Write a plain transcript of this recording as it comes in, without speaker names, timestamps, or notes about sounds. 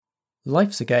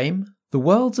Life's a game, the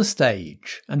world's a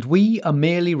stage, and we are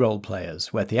merely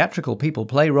role-players, where theatrical people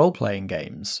play role-playing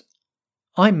games.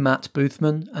 I'm Matt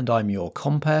Boothman, and I'm your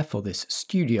compere for this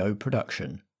studio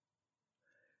production.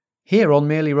 Here on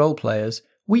Merely Role-Players,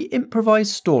 we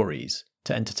improvise stories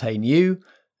to entertain you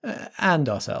and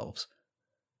ourselves.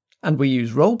 And we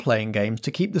use role-playing games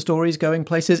to keep the stories going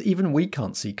places even we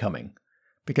can't see coming,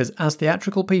 because as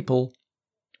theatrical people,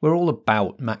 we're all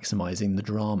about maximising the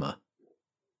drama.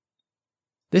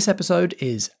 This episode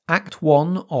is Act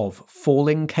 1 of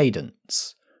Falling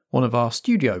Cadence, one of our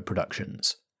studio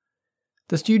productions.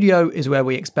 The studio is where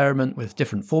we experiment with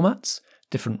different formats,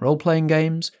 different role-playing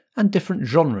games, and different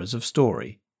genres of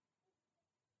story.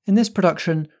 In this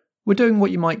production, we're doing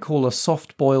what you might call a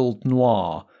soft-boiled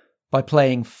noir by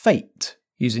playing Fate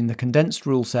using the condensed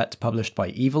rule set published by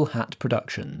Evil Hat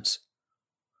Productions.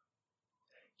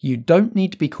 You don't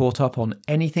need to be caught up on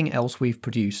anything else we've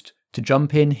produced to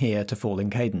jump in here to Falling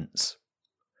Cadence.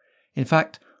 In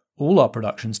fact, all our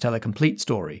productions tell a complete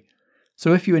story,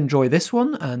 so if you enjoy this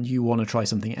one and you want to try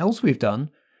something else we've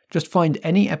done, just find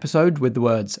any episode with the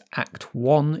words Act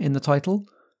 1 in the title,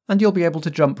 and you'll be able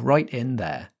to jump right in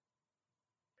there.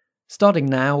 Starting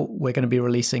now, we're going to be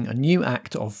releasing a new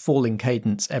act of Falling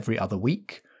Cadence every other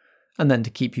week, and then to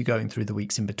keep you going through the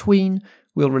weeks in between,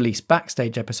 we'll release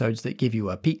backstage episodes that give you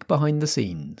a peek behind the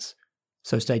scenes.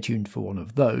 So stay tuned for one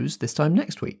of those this time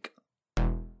next week.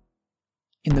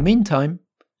 In the meantime,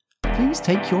 please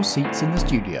take your seats in the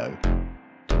studio.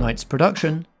 Tonight's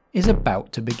production is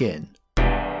about to begin.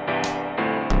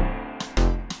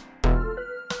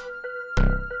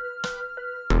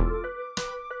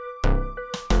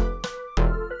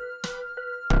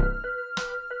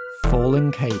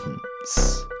 Falling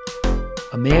Cadence,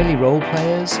 a Merely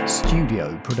Role-Players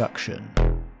studio production.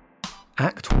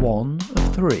 Act 1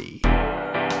 of 3.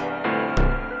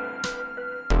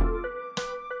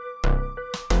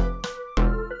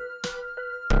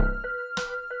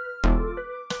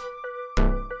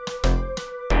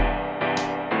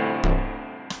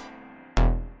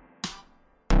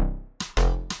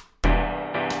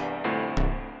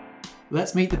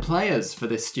 Let's meet the players for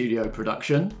this studio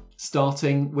production,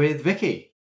 starting with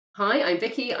Vicky. Hi, I'm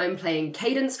Vicky. I'm playing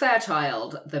Cadence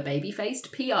Fairchild, the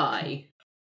baby-faced PI.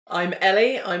 I'm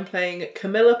Ellie. I'm playing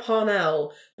Camilla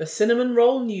Parnell, the cinnamon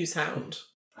roll newshound.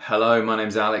 Hello, my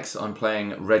name's Alex. I'm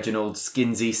playing Reginald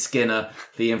Skinsy Skinner,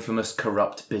 the infamous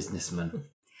corrupt businessman.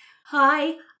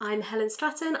 Hi, I'm Helen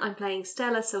Stratton. I'm playing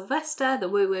Stella Sylvester, the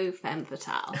woo-woo femme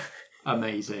fatale.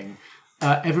 Amazing.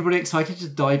 Everybody excited to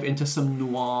dive into some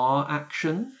noir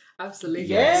action? Absolutely.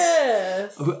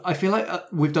 Yes! I feel like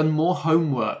we've done more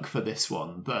homework for this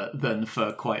one than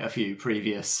for quite a few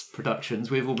previous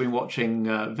productions. We've all been watching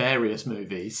various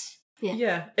movies.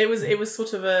 Yeah, it was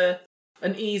sort of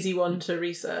an easy one to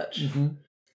research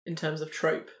in terms of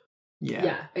trope.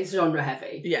 Yeah, it's genre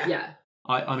heavy. Yeah.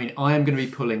 I mean, I am going to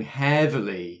be pulling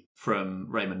heavily from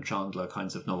Raymond Chandler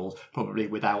kinds of novels, probably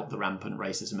without the rampant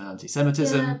racism and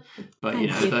anti-Semitism. But, you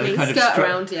know, the kind of... Skirt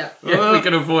around, If we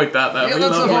can avoid that, let's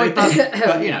avoid that.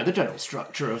 But, you know, the general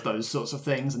structure of those sorts of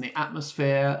things and the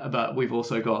atmosphere. But we've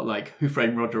also got, like, Who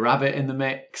Framed Roger Rabbit in the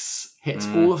mix. Hits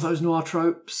all of those noir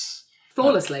tropes.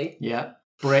 Flawlessly.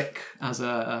 Brick as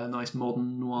a nice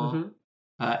modern noir.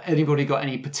 Anybody got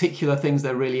any particular things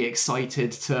they're really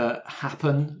excited to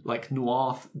happen, like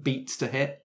noir beats to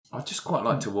hit? I'd just quite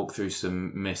like to walk through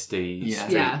some misty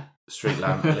street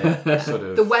lamp lit sort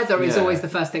of... The weather is always the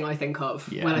first thing I think of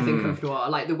when I think of noir,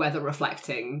 like the weather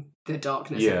reflecting the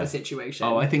darkness of the situation.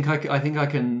 Oh, I think I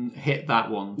can hit that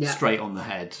one straight on the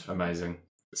head. Amazing.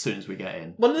 As soon as we get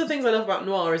in. One of the things I love about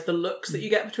noir is the looks that you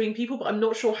get between people, but I'm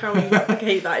not sure how you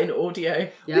replicate that in audio.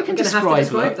 Yeah, we can describe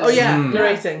them. Oh yeah,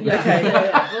 narrating. Yeah. Okay.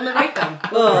 We'll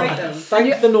narrate them.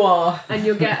 Thank the noir. And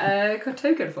you'll get a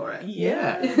token for it.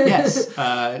 Yeah. Yes.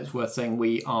 It's worth saying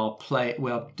we are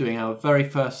doing our very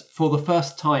first, for the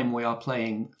first time we are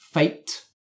playing Fate,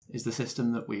 is the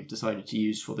system that we've decided to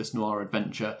use for this noir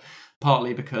adventure.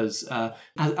 Partly because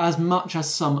as much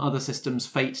as some other systems,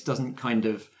 Fate doesn't kind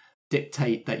of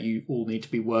dictate that you all need to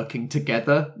be working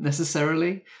together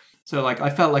necessarily. So like I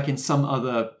felt like in some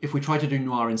other, if we try to do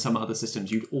noir in some other systems,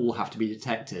 you'd all have to be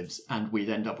detectives and we'd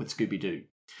end up with Scooby-Doo.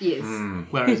 Yes.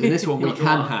 Whereas in this one we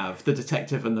can have the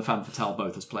detective and the femme fatale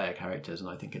both as player characters, and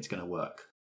I think it's going to work.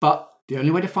 But the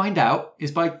only way to find out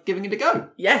is by giving it a go.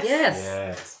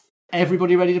 Yes.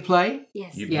 Everybody ready to play?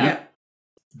 Yes. Yeah.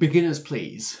 Beginners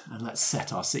please, and let's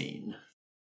set our scene.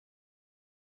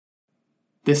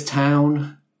 This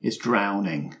town is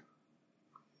drowning.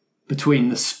 Between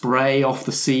the spray off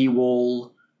the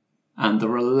seawall and the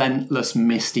relentless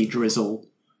misty drizzle,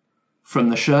 From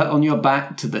the shirt on your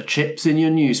back to the chips in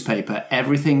your newspaper,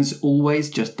 everything's always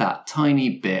just that tiny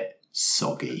bit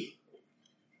soggy.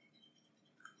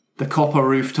 The copper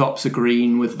rooftops are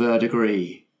green with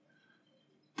verdigris.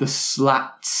 The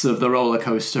slats of the roller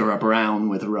coaster are brown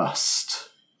with rust.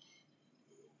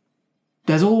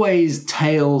 There's always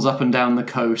tales up and down the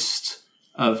coast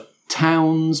of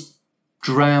towns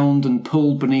drowned and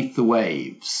pulled beneath the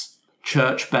waves,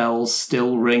 church bells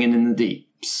still ringing in the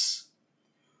deeps.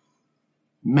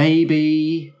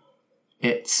 Maybe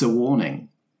it's a warning.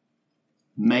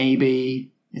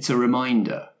 Maybe it's a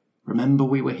reminder. Remember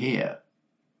we were here.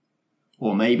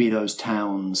 Or maybe those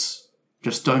towns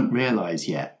just don't realise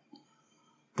yet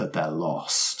that they're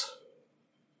lost.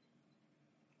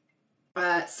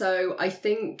 So I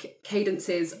think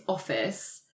Cadence's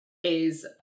office is...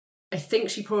 I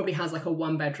think she probably has like a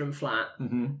 1-bedroom flat.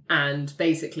 Mm-hmm. And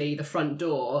basically the front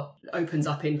door opens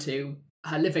up into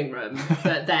her living room.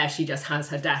 But there she just has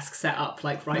her desk set up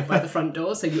like right by the front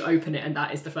door. So you open it and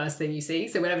that is the first thing you see.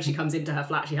 So whenever she comes into her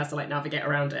flat, she has to like navigate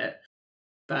around it.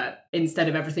 But instead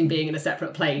of everything being in a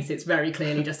separate place, it's very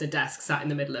clearly just a desk sat in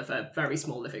the middle of a very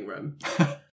small living room.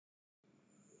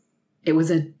 It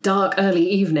was a dark early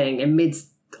evening in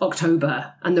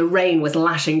mid-October, and the rain was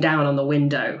lashing down on the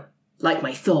window, like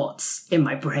my thoughts in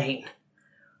my brain.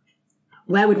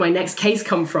 Where would my next case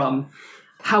come from?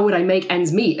 How would I make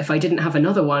ends meet if I didn't have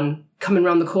another one coming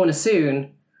round the corner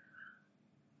soon?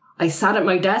 I sat at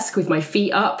my desk with my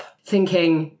feet up,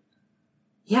 thinking...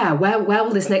 yeah, where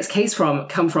will this next case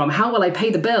come from? How will I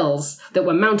pay the bills that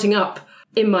were mounting up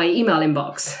in my email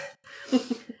inbox?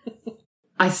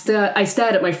 I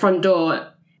stared at my front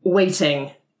door,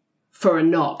 waiting for a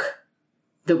knock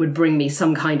that would bring me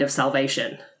some kind of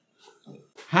salvation.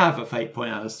 Have a fate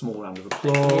point and a small round of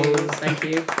applause. Thank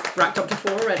you. Racked up to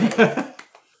 4 already.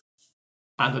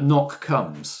 And a knock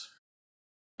comes.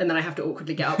 And then I have to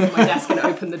awkwardly get up from my desk and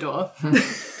open the door.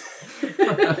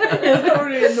 There's not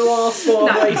really a noir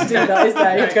sort of way to do that, is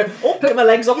there? You have to go, oh, get my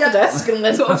legs off the desk and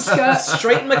then sort of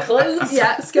straighten my clothes.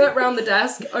 Yeah, skirt round the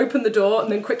desk, open the door,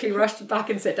 and then quickly rush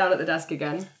back and sit down at the desk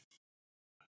again.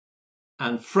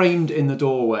 And framed in the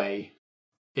doorway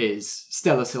is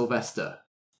Stella Sylvester.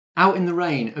 Out in the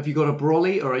rain, have you got a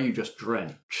brolly or are you just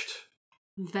drenched?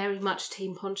 Very much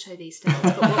Team Poncho these days.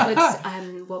 But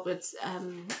what would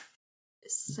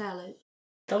Stella...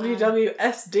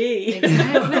 WWSD.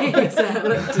 Exactly.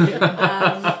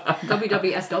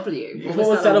 WWSW. What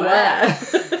was Stella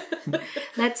wear?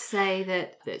 Let's say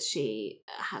that she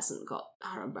hasn't got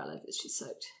her umbrella, that she's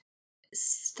soaked.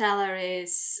 Stella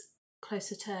is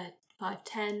closer to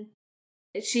 5'10".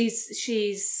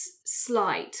 She's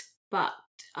slight, but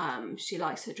she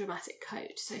likes her dramatic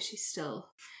coat, so she still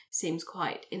seems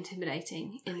quite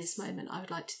intimidating in this moment, I would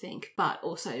like to think, but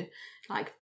also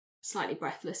like slightly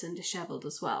breathless and dishevelled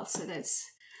as well. So there's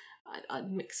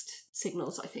mixed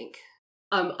signals, I think.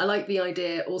 I like the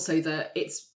idea also that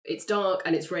it's dark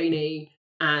and it's rainy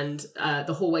and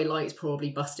the hallway light's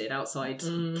probably busted outside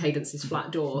Cadence's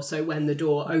flat door. So when the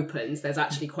door opens, there's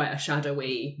actually quite a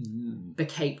shadowy,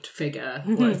 becaped figure,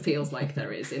 or it feels like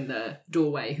there is in the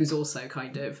doorway, who's also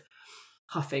kind of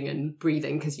huffing and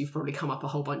breathing because you've probably come up a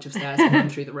whole bunch of stairs and gone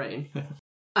through the rain.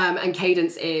 And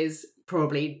Cadence is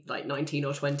probably like 19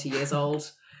 or 20 years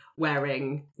old,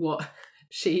 wearing what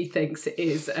she thinks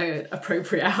is an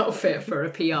appropriate outfit for a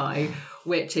PI,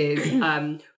 which is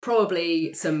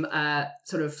probably some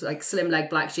sort of like slim leg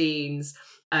black jeans,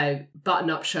 a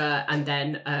button-up shirt, and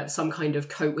then some kind of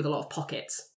coat with a lot of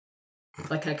pockets.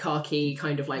 Like a khaki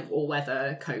kind of like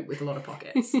all-weather coat with a lot of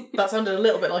pockets. That sounded a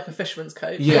little bit like a fisherman's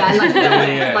coat. Yeah,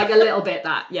 like a little bit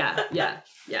that. Yeah.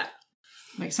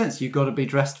 Makes sense. You've got to be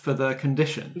dressed for the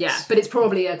conditions. Yeah, but it's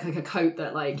probably a coat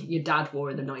that like your dad wore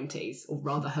in the 90s, or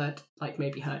rather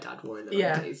maybe her dad wore in the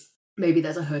 90s. Maybe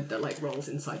there's a hood that like rolls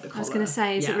inside the collar. I was going to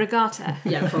say, is it regatta?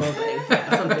 Yeah, probably.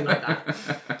 Yeah, something like that.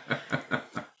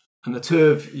 And the two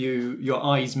of you, your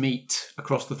eyes meet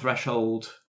across the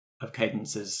threshold of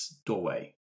Cadence's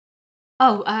doorway.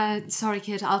 Oh, sorry,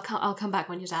 kid. I'll come back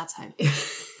when your dad's home.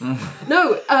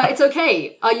 No, it's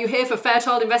okay. Are you here for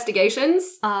Fairchild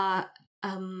Investigations? I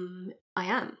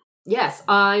am. Yes,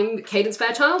 I'm Cadence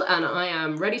Fairchild, and I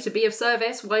am ready to be of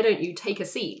service. Why don't you take a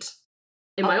seat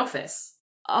in my office?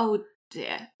 Oh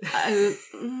dear.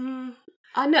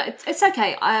 I know it's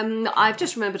okay. I've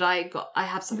just remembered I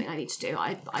have something I need to do.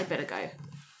 I better go.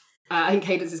 I think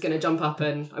Cadence is going to jump up,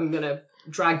 and I'm going to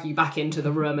drag you back into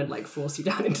the room and like force you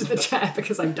down into the chair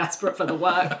because I'm desperate for the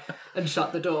work, and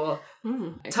shut the door.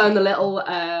 Okay. Turn the little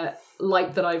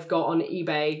light that I've got on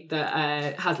eBay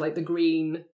that has like the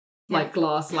green like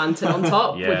glass lantern on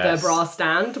top with the Yes. brass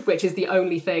stand, which is the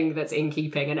only thing that's in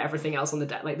keeping, and everything else on the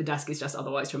desk, like the desk is just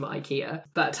otherwise from IKEA.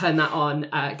 But turn that on,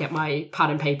 get my pad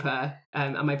and paper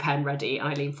and my pen ready, and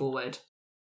I lean forward.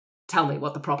 Tell me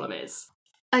what the problem is.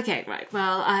 Okay, right.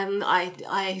 Well,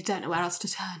 I don't know where else to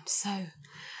turn, so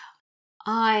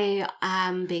I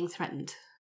am being threatened.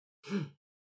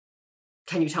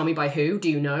 Can you tell me by who? Do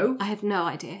you know? I have no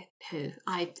idea who.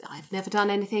 I've never done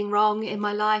anything wrong in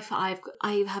my life. I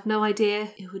have no idea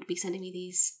who would be sending me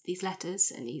these letters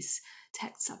and these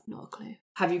texts. I've no clue.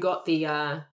 Have you got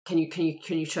the? Can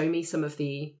you show me some of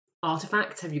the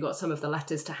artifacts? Have you got some of the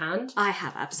letters to hand? I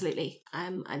have, absolutely.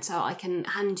 And so I can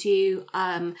hand you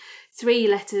 3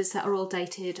 letters that are all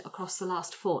dated across the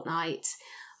last fortnight,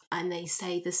 and they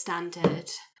say the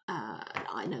standard.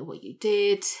 I know what you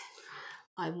did.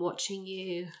 I'm watching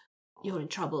you. You're in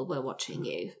trouble. We're watching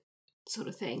you, sort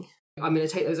of thing. I'm going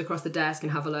to take those across the desk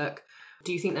and have a look.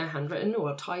 Do you think they're handwritten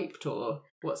or typed, or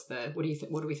what do you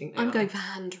think? What do we think they are? I'm going for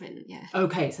handwritten. Yeah.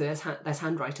 Okay, so there's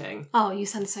handwriting. Oh, you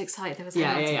sound so excited. There was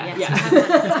Yeah.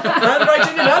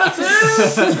 Handwriting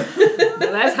analysis!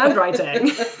 There's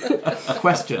handwriting.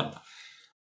 Question.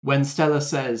 When Stella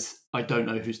says, I don't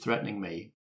know who's threatening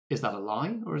me, is that a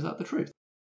lie or is that the truth?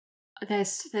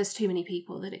 There's too many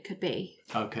people that it could be.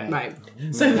 Okay. Right.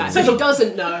 So So she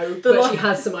doesn't know, The but li- she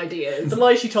has some ideas. The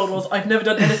lie she told was, I've never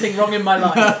done anything wrong in my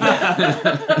life.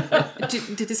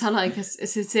 Did it sound like a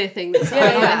sincere thing that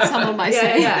Yeah. someone might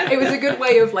say? Yeah. It was a good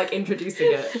way of like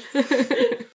introducing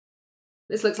it.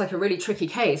 This looks like a really tricky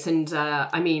case, and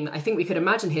I think we could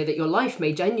imagine here that your life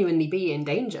may genuinely be in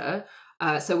danger.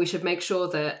 So we should make sure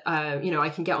that I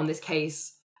can get on this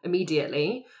case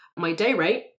immediately. My day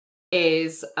rate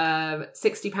is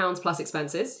 £60 plus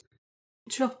expenses.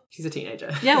 Sure. She's a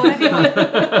teenager. Yeah, whatever you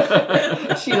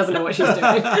want. She doesn't know what she's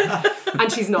doing,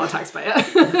 and she's not a taxpayer.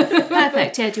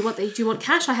 Perfect. Yeah. Do you want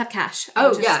cash? I have cash.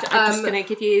 I'm just going to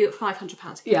give you £500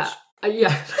 cash.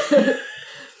 Yeah.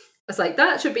 It's like,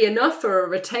 that should be enough for a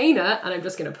retainer, and I'm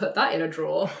just going to put that in a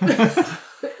drawer.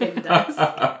 Index.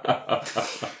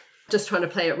 Just trying to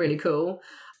play it really cool.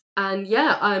 And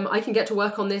I can get to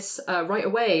work on this right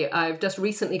away. I've just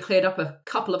recently cleared up a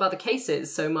couple of other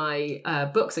cases, so my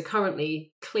books are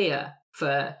currently clear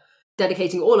for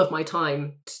dedicating all of my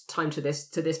time to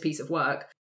this piece of work.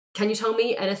 Can you tell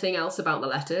me anything else about the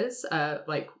letters?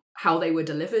 Like how they were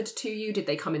delivered to you? Did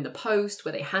they come in the post?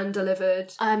 Were they hand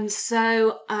delivered?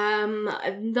 So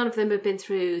none of them have been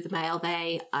through the mail.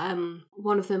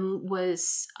 One of them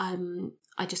was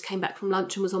I just came back from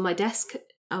lunch and was on my desk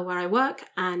where I work,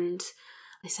 and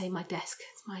I say my desk,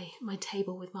 it's my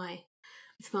table with my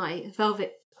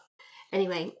velvet.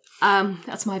 Anyway,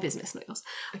 that's my business, not yours.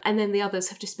 And then the others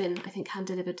have just been, I think, hand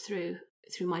delivered through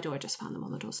my door. I just found them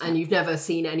on the doorstep. And you've never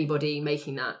seen anybody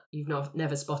making that? You've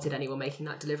never spotted anyone making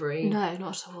that delivery? No,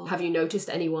 not at all. Have you noticed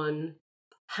anyone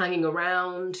hanging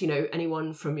around?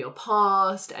 Anyone from your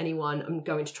past? Anyone? I'm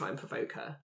going to try and provoke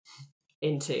her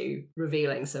into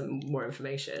revealing some more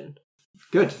information.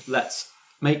 Good. Let's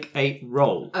make a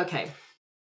roll. Okay.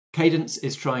 Cadence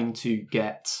is trying to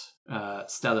get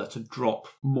Stella to drop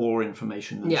more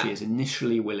information than she is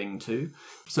initially willing to.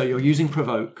 So you're using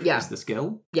Provoke as the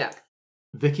skill. Yeah.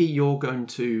 Vicky, you're going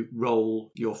to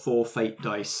roll your 4 fate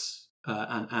dice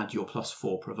and add your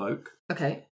 +4 Provoke.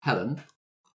 Okay. Helen,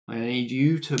 I need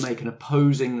you to make an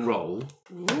opposing roll.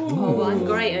 Oh, I'm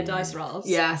great at dice rolls.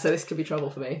 Yeah, so this could be trouble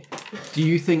for me. Do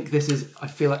you think this is... I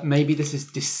feel like maybe this is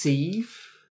deceive?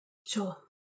 Sure.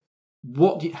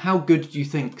 How good do you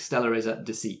think Stella is at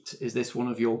deceit? Is this one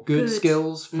of your good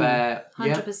skills? Fair?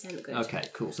 100% good. Okay,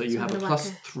 cool. So you have a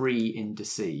 +3 in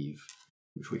deceive,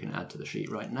 which we can add to the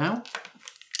sheet right now.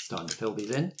 Starting to fill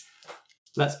these in.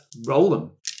 Let's roll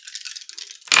them.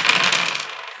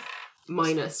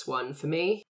 -1 for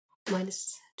me.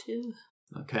 -2.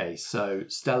 Okay, so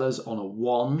Stella's on a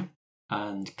 1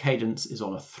 and Cadence is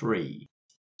on a 3.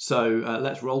 So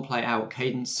let's roleplay out.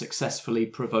 Cadence successfully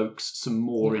provokes some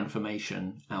more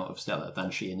information out of Stella than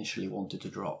she initially wanted to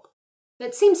drop.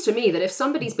 It seems to me that if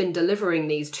somebody's been delivering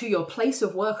these to your place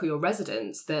of work or your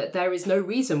residence, that there is no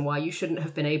reason why you shouldn't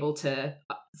have been able to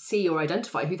see or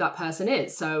identify who that person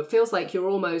is. So it feels like you're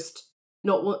almost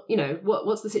not,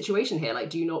 what's the situation here?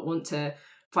 Like, do you not want to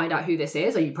find out who this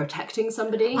is? Are you protecting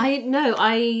somebody? I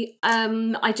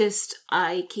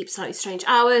keep slightly strange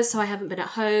hours, so I haven't been at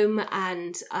home,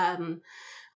 and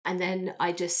then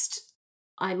I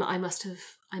must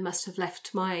have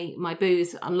left my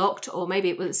booth unlocked, or maybe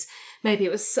it was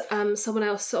someone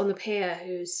else on the pier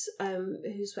who's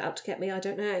out to get me. I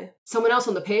don't know. Someone else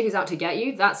on the pier who's out to get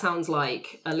you? That sounds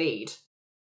like a lead.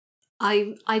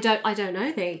 I don't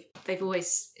know. They've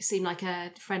always seemed like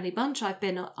a friendly bunch. I've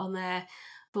been on there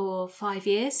for 5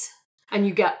 years. And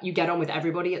you get on with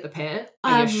everybody at the pier?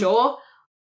 Are you sure?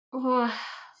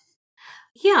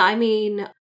 Yeah, I mean,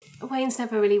 Wayne's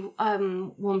never really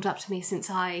warmed up to me since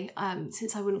I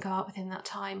wouldn't go out with him that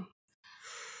time.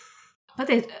 But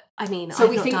I've not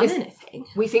done anything.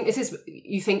 You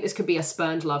think this could be a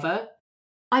spurned lover?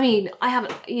 I mean, I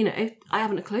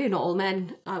haven't a clue. Not all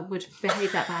men would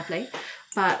behave that badly,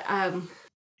 but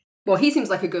well, he seems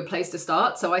like a good place to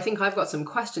start. So I think I've got some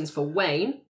questions for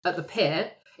Wayne at the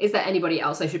pier. Is there anybody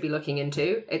else I should be looking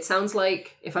into? It sounds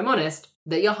like, if I'm honest,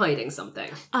 that you're hiding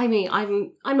something. I mean,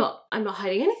 I'm not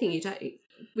hiding anything. You don't.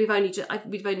 We've only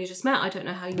just met. I don't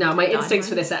know how you. No, my instincts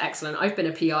for this are excellent. I've been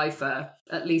a PI for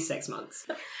at least 6 months.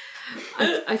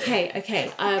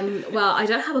 Okay. Well, I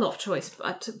don't have a lot of choice,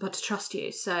 but to trust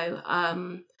you. So,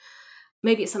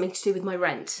 maybe it's something to do with my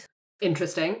rent.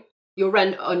 Interesting. Your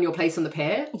rent on your place on the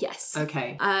pier? Yes.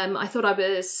 Okay. I thought I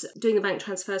was doing the bank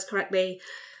transfers correctly,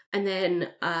 and then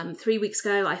 3 weeks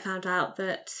ago I found out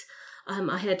that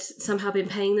I had somehow been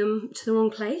paying them to the wrong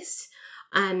place,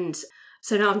 and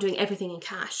so now I'm doing everything in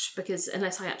cash, because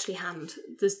unless I actually hand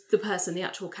the person the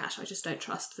actual cash, I just don't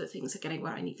trust that things are getting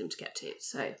where I need them to get to.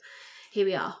 So here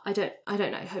we are. I don't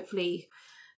know. Hopefully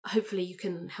you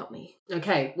can help me.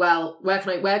 Okay. Well, where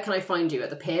can I find you at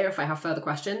the pier if I have further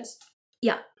questions?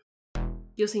 Yeah.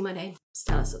 You'll see my name,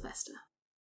 Stella Sylvester.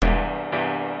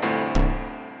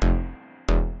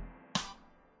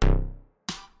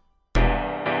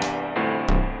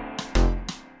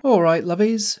 All right,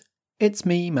 lovies. It's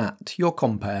me, Matt, your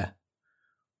compere.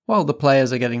 While the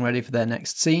players are getting ready for their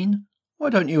next scene, why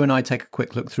don't you and I take a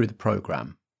quick look through the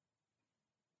programme?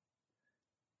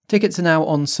 Tickets are now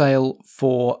on sale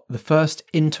for the first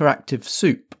interactive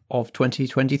soup of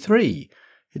 2023.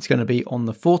 It's going to be on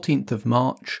the 14th of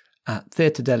March at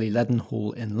Theatre Delhi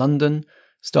Leadenhall in London,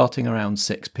 starting around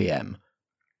 6 p.m.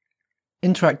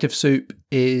 Interactive Soup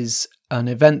is an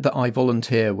event that I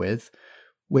volunteer with,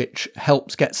 which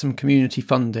helps get some community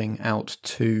funding out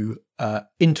to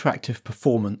interactive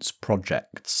performance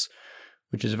projects,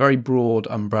 which is a very broad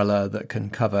umbrella that can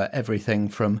cover everything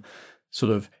from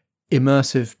sort of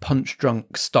immersive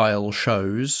punch-drunk style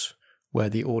shows, where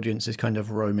the audience is kind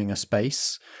of roaming a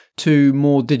space, to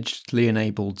more digitally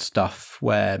enabled stuff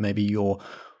where maybe you're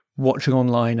watching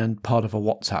online and part of a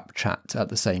WhatsApp chat at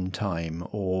the same time,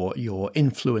 or you're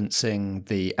influencing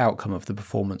the outcome of the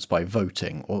performance by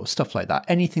voting, or stuff like that.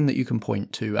 Anything that you can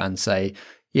point to and say,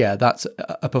 yeah, that's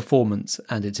a performance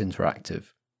and it's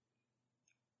interactive.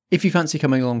 If you fancy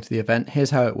coming along to the event,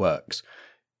 here's how it works.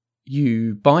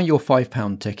 You buy your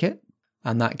 £5 ticket,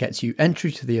 and that gets you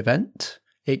entry to the event.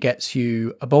 It gets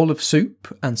you a bowl of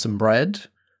soup and some bread.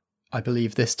 I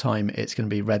believe this time it's going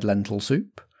to be red lentil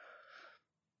soup.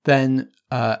 Then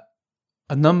a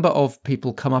number of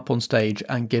people come up on stage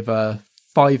and give a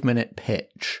 5-minute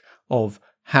pitch of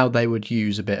how they would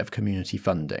use a bit of community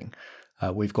funding.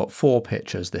 We've got 4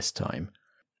 pitchers this time.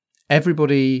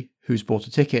 Everybody who's bought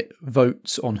a ticket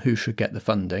votes on who should get the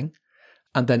funding,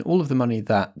 and then all of the money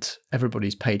that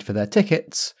everybody's paid for their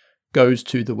tickets goes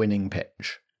to the winning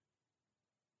pitch.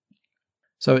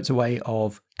 So it's a way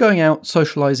of going out,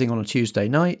 socialising on a Tuesday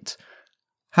night,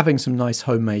 having some nice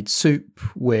homemade soup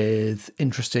with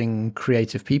interesting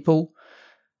creative people,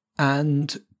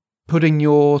 and putting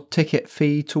your ticket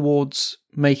fee towards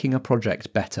making a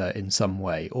project better in some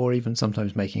way, or even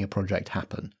sometimes making a project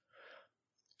happen.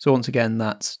 So once again,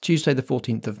 that's Tuesday the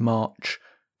 14th of March,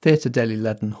 Theatre Delhi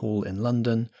Leadenhall in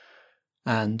London,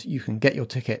 and you can get your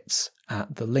tickets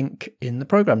at the link in the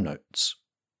programme notes.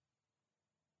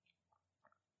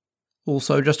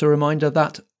 Also, just a reminder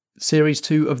that Series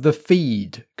 2 of The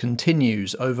Feed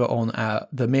continues over on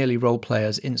the Merely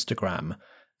Roleplayers Instagram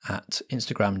at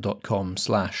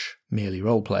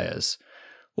instagram.com/merelyroleplayers,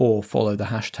 or follow the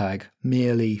hashtag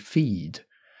merelyfeed.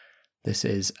 This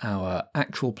is our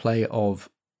actual play of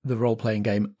the role-playing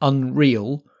game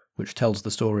Unreal, which tells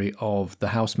the story of the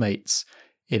housemates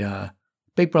in a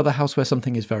Big Brother house where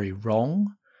something is very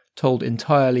wrong, told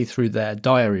entirely through their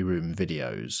diary room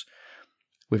videos.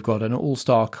 We've got an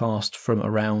all-star cast from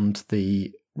around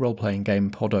the role-playing game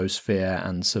podosphere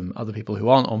and some other people who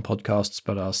aren't on podcasts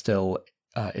but are still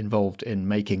involved in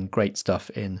making great stuff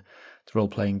in the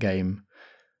role-playing game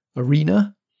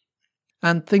arena.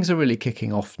 And things are really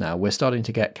kicking off now. We're starting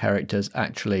to get characters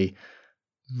actually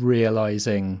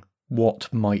realising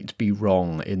what might be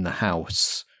wrong in the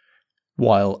house,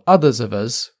 while others of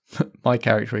us, my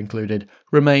character included,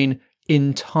 remain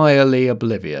entirely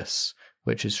oblivious,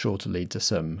 which is sure to lead to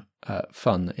some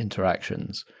fun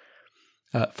interactions.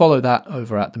 Follow that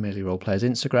over at the Merely Roleplayers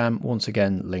Instagram, once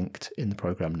again linked in the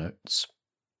programme notes.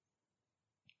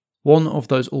 One of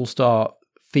those all-star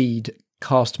feed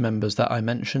cast members that I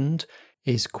mentioned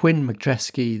is Quinn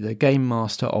McJeskey, the game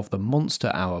master of the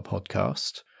Monster Hour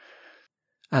podcast.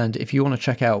 And if you want to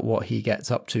check out what he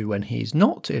gets up to when he's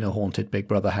not in a haunted Big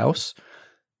Brother house,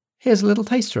 here's a little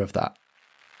taster of that.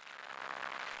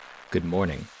 Good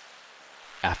morning,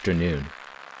 afternoon,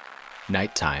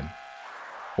 nighttime,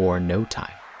 or no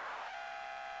time.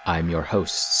 I'm your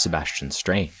host, Sebastian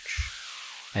Strange,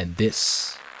 and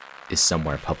this is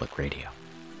Somewhere Public Radio.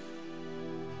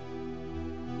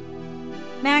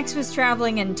 Max was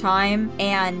traveling in time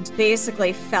and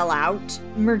basically fell out.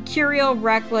 Mercurial,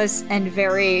 reckless, and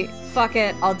very, fuck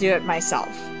it, I'll do it myself.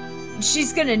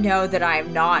 She's gonna know that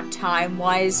I'm not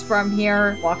time-wise from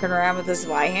here, walking around with a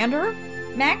Zweihander.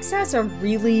 Max has a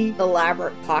really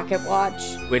elaborate pocket watch.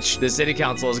 Which the city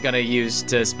council is going to use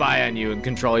to spy on you and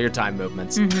control your time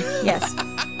movements. Mm-hmm. Yes.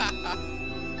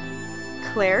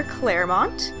 Claire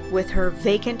Claremont, with her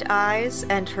vacant eyes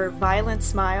and her violent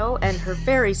smile and her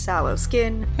very sallow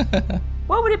skin.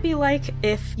 What would it be like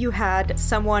if you had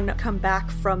someone come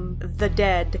back from the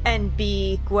dead and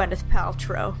be Gwyneth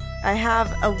Paltrow? I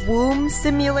have a womb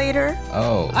simulator.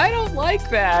 Oh. I don't like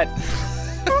that.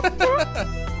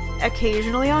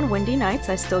 Occasionally on windy nights,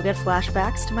 I still get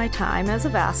flashbacks to my time as a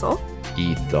vassal.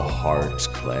 Eat the hearts,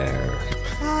 Claire.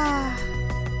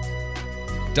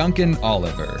 Duncan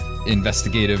Oliver,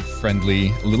 investigative,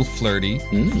 friendly, a little flirty.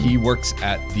 He works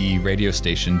at the radio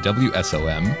station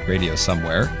WSOM, Radio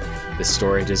Somewhere. This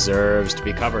story deserves to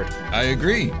be covered. I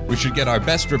agree. We should get our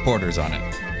best reporters on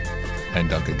it. And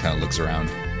Duncan kind of looks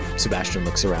around. Sebastian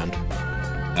looks around.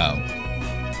 Oh.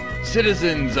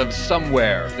 Citizens of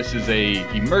Somewhere, this is a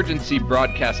emergency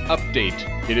broadcast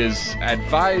update. It is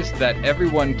advised that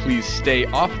everyone please stay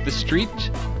off the street.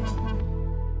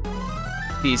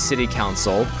 The city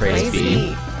council, praise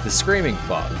be, the Screaming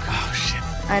Fog. Oh, shit.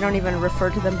 I don't even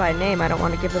refer to them by name. I don't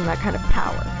want to give them that kind of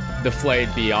power. The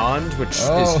Flayed Beyond, which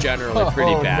is generally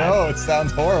pretty bad. Oh, no, it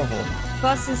sounds horrible.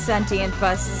 Bus is sentient,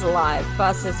 Bus is alive,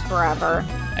 Bus is forever.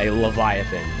 A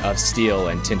leviathan of steel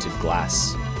and tinted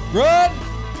glass. Run!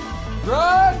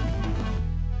 Run!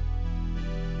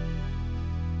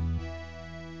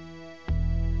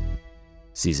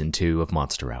 Season 2 of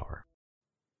Monster Hour.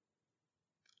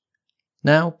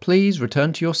 Now, please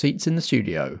return to your seats in the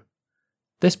studio.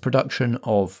 This production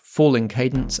of Falling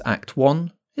Cadence Act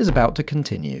 1 is about to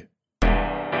continue.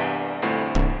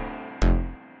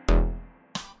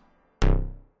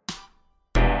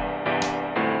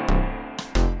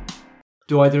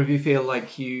 Do either of you feel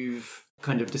like you've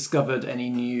kind of discovered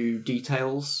any new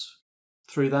details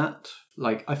through that?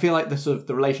 Like, I feel like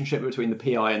the relationship between the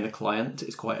PI and the client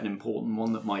is quite an important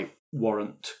one that might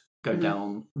warrant go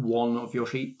down one of your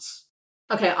sheets.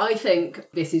 Okay, I think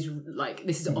this is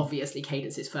obviously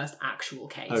Cadence's first actual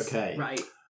case. Okay. Right?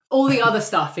 All the other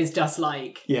stuff is just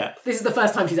like... Yeah. This is the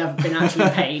first time she's ever been actually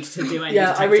paid to do any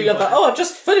Yeah, I really love that. work. Oh, I've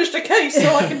just finished a case,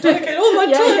 so I can dedicate all my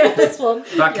time to this one.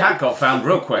 That cat got found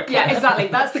real quick. Yeah, exactly.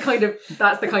 That's the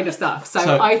kind of stuff.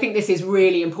 So I think this is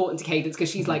really important to Cadence because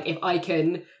she's like, if I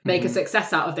can make a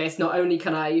success out of this, not only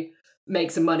can I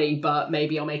make some money, but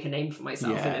maybe I'll make a name for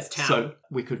myself in this town. So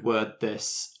we could word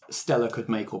this, Stella could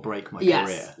make or break my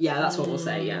career. Yeah, that's what we'll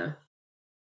say, yeah.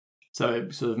 So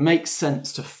it sort of makes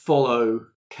sense to follow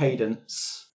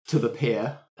Cadence to the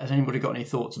pier. Has anybody got any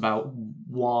thoughts about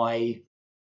why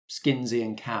Skinsy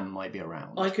and Cam might be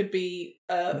around? I could be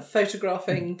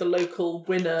photographing the local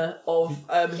winner of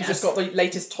who's just got the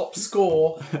latest top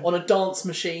score on a dance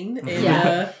machine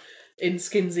in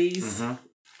Skinsy's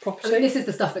property. I mean, this is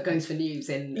the stuff that goes for news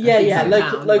in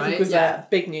local right?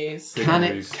 Gazette, big news.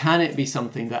 Can it be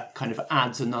something that kind of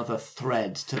adds another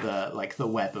thread to the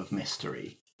web of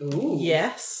mystery? Ooh.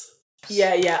 Yes.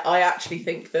 Yeah. I actually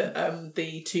think that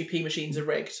the 2p machines are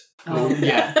rigged. Oh.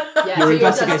 Yeah. Yeah, You're so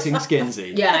investigating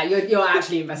Skinsy. Yeah, you're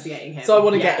actually investigating him. So I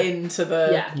want to get into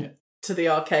the to the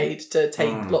arcade to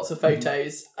take lots of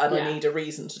photos, and I need a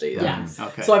reason to do that. Yeah.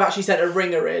 Okay. So I've actually sent a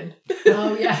ringer in.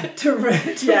 Oh yeah, to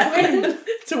win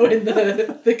to win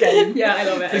the game. Yeah, I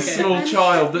love it. This small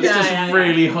child that's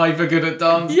really hyper good at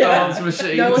dance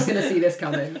machines. No one's going to see this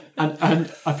coming.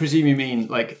 And I presume you mean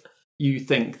like you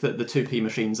think that the 2p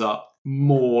machines are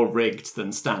more rigged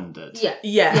than standard.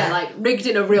 Yeah, like rigged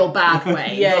in a real bad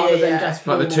way rather than just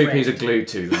like the normal 2p's rigged. are glued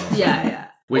to them. Yeah.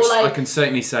 Which Or I can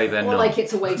certainly say they're or not. like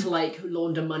it's a way to like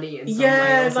launder money in some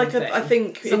way or something. I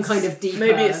think some it's, kind of deeper.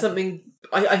 Maybe it's something.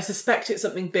 I suspect it's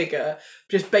something bigger,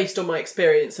 just based on my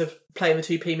experience of playing the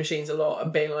 2p machines a lot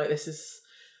and being like, this is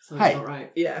Sounds not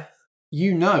right. Yeah.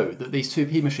 you know that these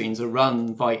 2p machines are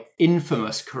run by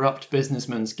infamous corrupt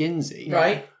businessman Skinsy.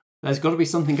 Right. There's got to be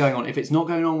something going on. If it's not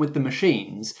going on with the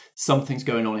machines, something's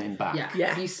going on in back.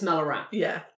 Yeah. You smell a rat.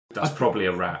 Yeah. That's probably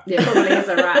a rat. Yeah, probably is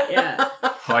a rat, yeah.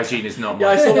 Hygiene is not Yeah,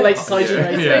 I saw the latest hygiene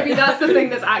rating. Maybe that's the thing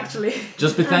that's actually...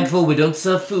 Just be thankful we don't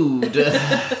serve food.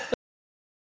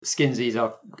 Skinsy's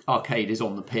arcade is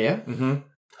on the pier. Mm-hmm.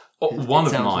 One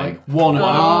of mine. Like one of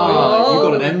Oh,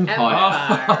 you've got an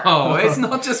empire. Oh, it's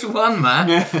not just one,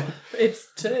 man. It's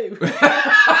 2.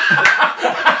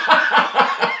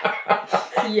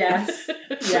 Yes.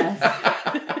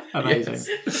 Amazing.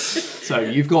 So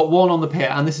you've got one on the pier,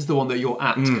 and this is the one that you're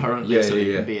at currently, so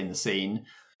you can be in the scene.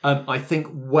 I think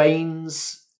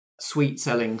Wayne's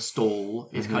sweet-selling stall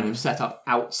is kind of set up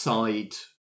outside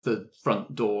the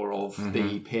front door of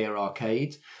the pier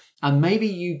arcade. And maybe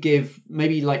you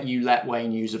let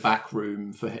Wayne use a back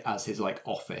room as his like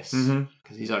office,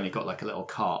 because he's only got like a little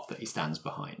cart that he stands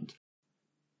behind.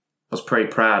 I was pretty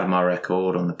proud of my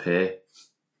record on the pier.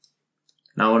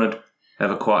 No one had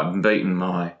ever quite beaten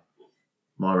my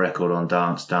record on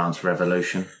Dance Dance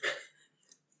Revolution.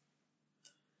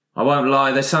 I won't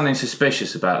lie, there's something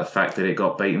suspicious about the fact that it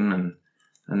got beaten,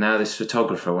 and now this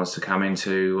photographer wants to come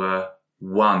into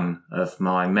one of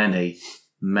my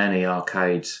many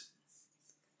arcades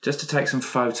just to take some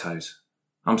photos.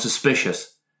 I'm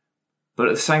suspicious, but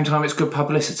at the same time it's good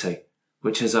publicity,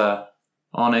 which as a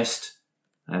honest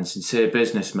and sincere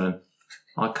businessman,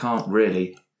 I can't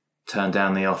really turn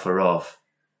down the offer of.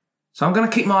 So I'm going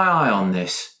to keep my eye on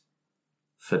this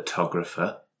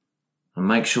photographer and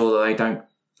make sure that they don't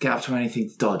get up to anything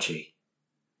dodgy.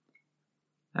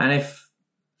 And if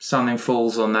something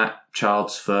falls on that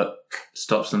child's foot,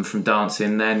 stops them from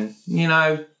dancing, then,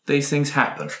 these things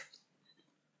happen.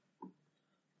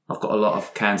 I've got a lot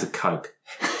of cans of Coke,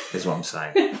 is what I'm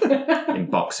saying, in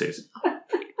boxes,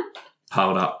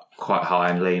 piled up quite high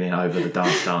and leaning over the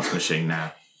dance machine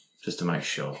now, just to make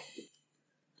sure.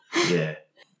 Yeah,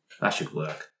 that should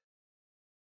work.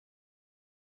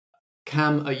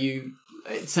 Cam,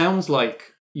 it sounds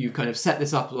like you've kind of set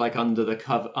this up like under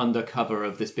cover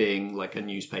of this being like a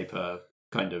newspaper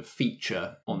kind of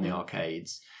feature on the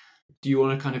arcades. Do you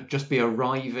want to kind of just be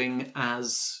arriving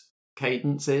as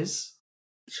Cadence is?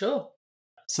 Sure.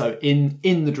 So in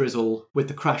the drizzle, with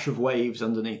the crash of waves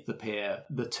underneath the pier,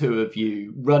 the two of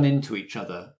you run into each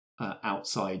other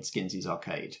outside Skinsy's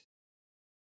arcade.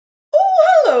 Oh,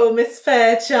 hello, Miss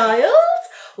Fairchild.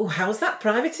 Oh, how's that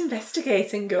private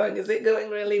investigating going? Is it going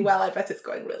really well? I bet it's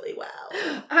going really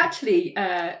well. Actually,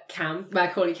 Cam, may I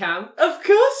call you Cam? Of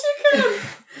course you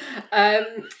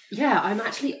can. Yeah, I'm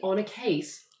actually on a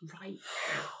case right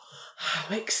now.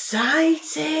 How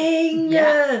exciting!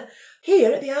 Yeah.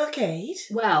 Here at the arcade?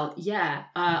 Well, yeah.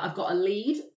 I've got a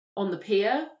lead on the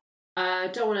pier.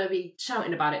 Don't want to be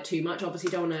shouting about it too much. Obviously,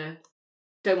 don't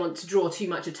want to draw too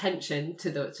much attention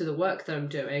to the work that I'm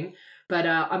doing. But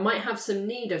I might have some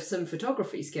need of some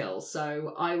photography skills,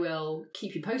 so I will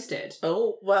keep you posted.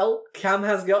 Oh, well, Cam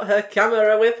has got her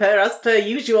camera with her as per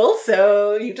usual,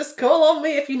 so you just call on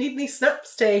me if you need any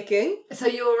snaps taking. So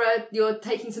you're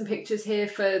taking some pictures here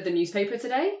for the newspaper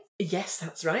today? Yes,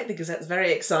 that's right. The Gazette's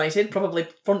very excited. Probably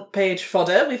front page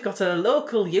fodder. We've got a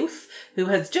local youth who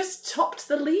has just topped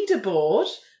the leaderboard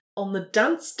on the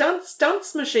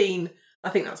Dance Machine. I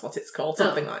think that's what it's called,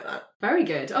 something like that. Very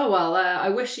good. Oh, well, I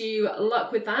wish you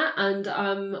luck with that. And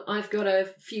I've got a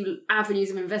few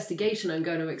avenues of investigation I'm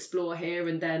going to explore here.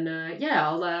 And then,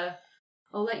 I'll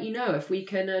let you know if we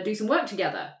can do some work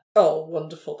together. Oh,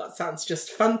 wonderful. That sounds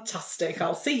just fantastic.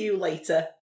 I'll see you later.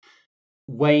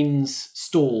 Wayne's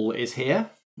stall is here,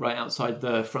 right outside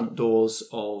the front doors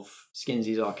of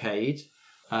Skinsy's arcade.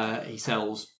 He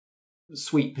sells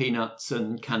sweet peanuts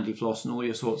and candy floss and all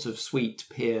your sorts of sweet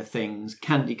pier things,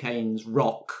 candy canes,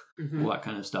 rock, all that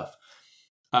kind of stuff.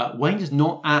 Wayne is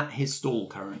not at his stall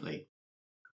currently.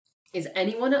 Is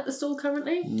anyone at the stall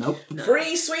currently? Nope. No.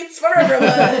 Free sweets for everyone!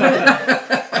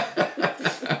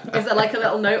 Is there like a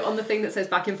little note on the thing that says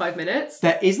back in 5 minutes?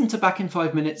 There isn't a back in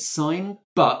 5 minutes sign,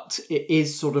 but it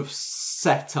is sort of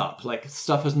set up, like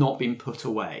stuff has not been put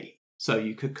away. So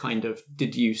you could kind of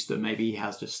deduce that maybe he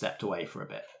has just stepped away for a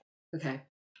bit. Okay.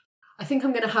 I think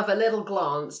I'm going to have a little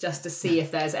glance just to see if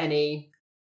there's any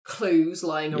clues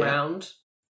lying around.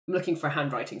 I'm looking for a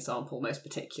handwriting sample, most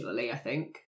particularly, I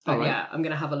think. But yeah, I'm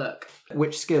going to have a look.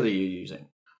 Which skill are you using?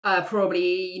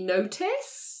 Probably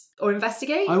notice or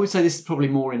investigate? I would say this is probably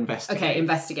more investigate. Okay,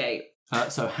 investigate.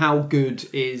 So how good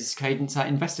is Cadence at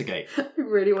investigate? I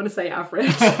really want to say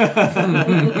average.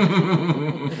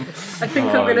 I think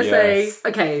I'm going to say...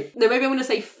 Okay, no, maybe I'm going to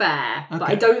say fair, but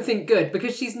I don't think good,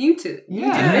 because she's new to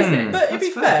the business. But to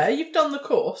be fair, you've done the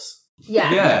course.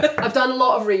 Yeah. I've done a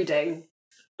lot of reading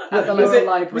at the local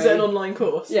library. Was it an online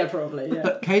course? Yeah, probably, yeah.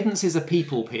 But Cadence is a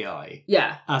people PI.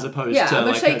 Yeah. As opposed to I'm a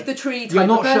like shake the tree type You're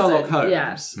not of person. Sherlock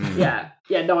Holmes.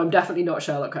 Yeah, no, I'm definitely not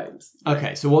Sherlock Holmes.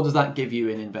 Okay, so what does that give you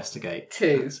in investigate?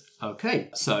 2. Okay,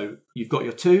 so you've got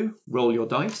your 2. Roll your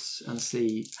dice and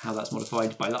see how that's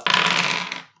modified by luck.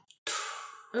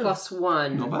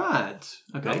 +1. Not bad.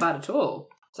 Okay. Not bad at all.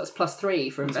 So that's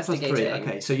 +3 for That's investigating. +3.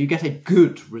 Okay, so you get a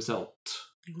good result.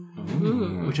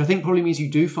 Which I think probably means you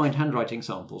do find handwriting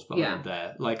samples behind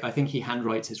there. Like, I think he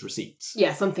handwrites his receipts.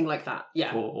 Yeah, something like that.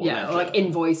 Yeah. Or or like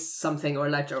invoice something or a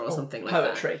ledger or something like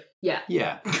poetry. that. Yeah.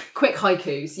 Yeah. Quick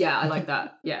haikus. Yeah, I like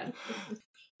that. Yeah.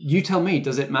 You tell me,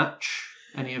 does it match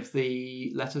any of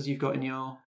the letters you've got in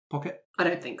your pocket? I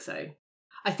don't think so.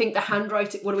 I think the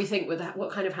handwriting... What do we think with that?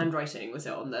 What kind of handwriting was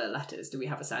it on the letters? Do we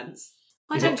have a sense?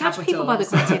 I don't judge people by the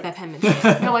quality of their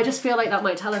penmanship. No, I just feel like that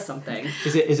might tell us something.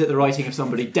 Is it the writing of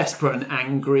somebody desperate and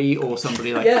angry, or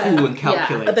somebody like cool and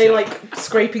calculated? Are they like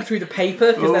scraping through the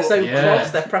paper because they're so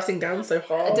cross, they're pressing down so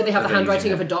hard? Did they have the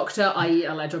handwriting of a doctor, i.e.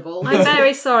 illegible? I'm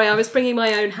very sorry, I was bringing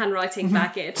my own handwriting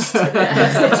baggage to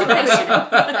the situation.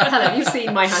 Helen, you've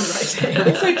seen my handwriting.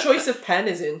 Also, choice of pen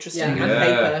is interesting, and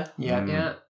paper.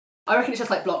 Yeah. I reckon it's just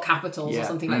like block capitals or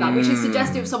something like that, which is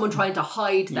suggestive of someone trying to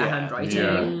hide their handwriting.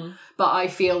 Yeah. But I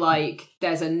feel like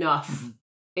there's enough,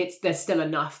 there's still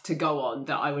enough to go on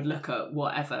that I would look at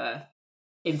whatever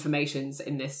information's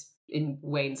in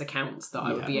Wayne's accounts that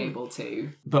I would be able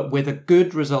to. But with a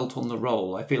good result on the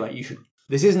roll, I feel like you should...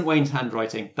 This isn't Wayne's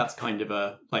handwriting, that's kind of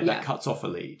that cuts off a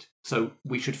lead. So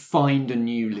we should find a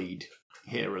new lead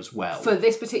here as well. For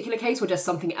this particular case, or just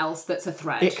something else that's a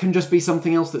thread? It can just be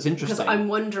something else that's interesting. Because I'm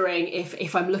wondering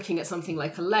if I'm looking at something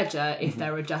like a ledger, if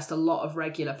there are just a lot of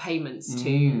regular payments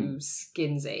to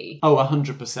Skinsey. Oh,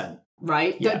 100%.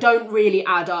 Right? Yeah. That don't really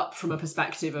add up from a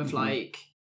perspective of like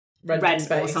rent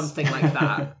or something like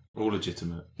that. All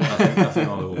legitimate. Nothing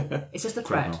on all. It's just a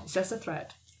thread. It's just a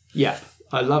thread. Yeah.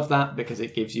 I love that because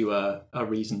it gives you a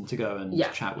reason to go and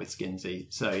chat with Skinsey.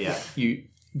 So yeah,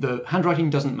 the handwriting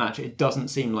doesn't match. It doesn't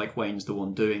seem like Wayne's the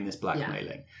one doing this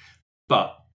blackmailing.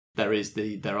 But there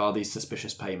are these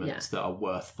suspicious payments that are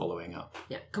worth following up.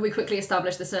 Yeah. Can we quickly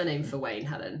establish the surname for Wayne,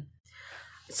 Helen?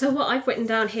 So what I've written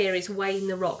down here is Wayne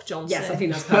the Rock Johnson. Yes, I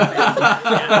think that's perfect.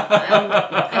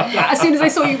 As soon as I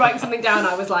saw you writing something down,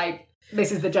 I was like,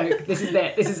 this is the joke. This is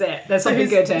it. This is it. There's something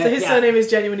good here. So his surname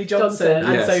is genuinely Johnson,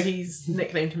 and Yes. so he's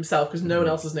nicknamed himself because no one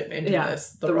else has nicknamed him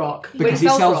this. The Rock. Because he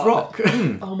sells rock.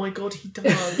 Oh my god, he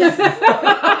does. That's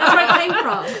where it came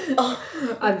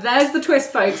from. And there's the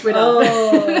twist, folks. We're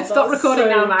done. Stop recording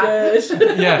now, Matt.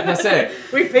 Yeah, that's it.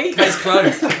 Repeat. Case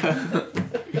closed.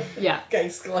 Yeah.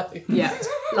 Case closed. Yeah.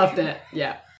 Loved it.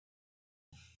 Yeah.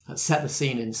 Let's set the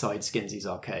scene inside Skinsey's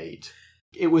arcade.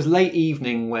 It was late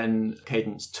evening when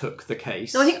Cadence took the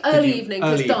case. No, I think early evening,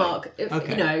 because early dark.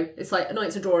 Okay. It's like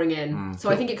nights are drawing in. So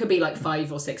I think it could be like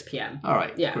 5 or 6 p.m. All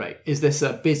right, Yeah. great. Is this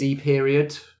a busy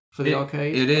period for the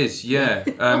arcade? It is, yeah.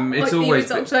 It's Like always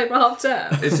the October half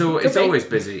term. It's always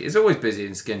busy. It's always busy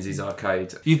in Skinsey's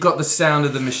arcade. You've got the sound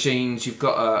of the machines. You've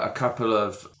got a couple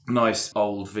of nice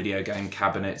old video game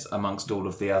cabinets amongst all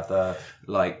of the other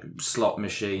like slot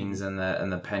machines and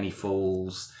the penny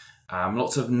falls.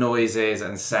 Lots of noises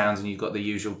and sounds, and you've got the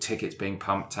usual tickets being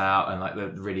pumped out and like the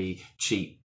really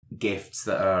cheap gifts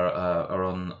that are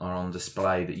on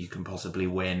display that you can possibly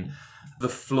win. The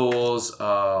floors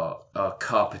are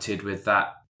carpeted with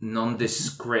that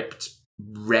nondescript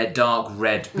dark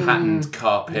red patterned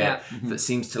carpet that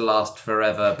seems to last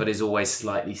forever but is always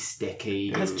slightly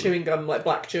sticky. It has chewing gum, like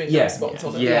black chewing gum spots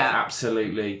on it. Yeah,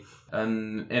 absolutely.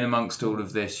 And in amongst all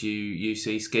of this, you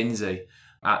see Skinsey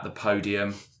at the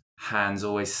podium. Hands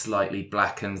always slightly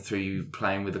blackened through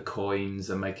playing with the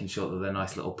coins and making sure that they're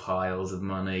nice little piles of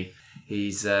money.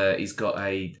 He's got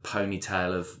a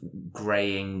ponytail of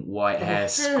greying white hair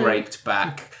scraped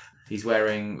back. He's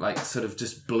wearing like sort of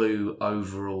just blue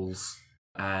overalls,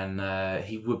 and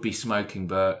he would be smoking,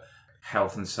 but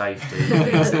health and safety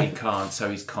means that he can't, so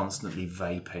he's constantly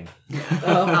vaping.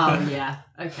 Oh yeah.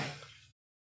 Okay.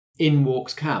 In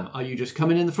walks Cam. Are you just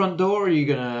coming in the front door, or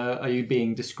are you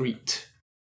being discreet?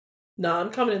 No,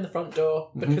 I'm coming in the front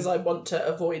door because I want to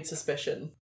avoid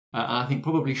suspicion. I think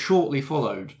probably shortly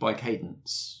followed by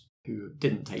Cadence, who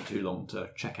didn't take too long to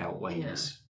check out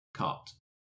Wayne's cart.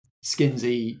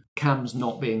 Skinsey, Cam's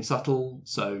not being subtle,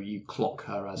 so you clock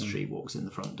her as she walks in the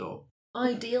front door.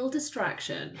 Ideal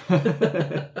distraction.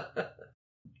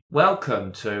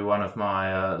 Welcome to one of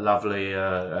my lovely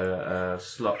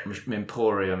slot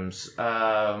emporiums.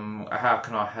 How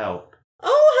can I help?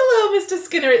 Oh, hello, Mr.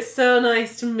 Skinner. It's so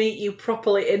nice to meet you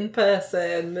properly in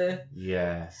person.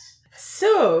 Yes.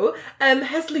 So,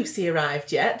 has Lucy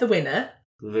arrived yet, the winner?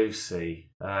 Lucy.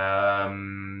 No,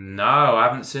 I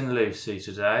haven't seen Lucy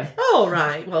today. Oh,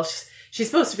 right. Well, she's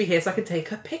supposed to be here so I can take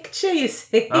her picture, you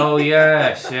see. Oh,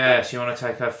 yes. You want to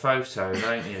take her photo,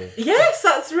 don't you? Yes,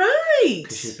 that's right.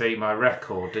 Because she beat my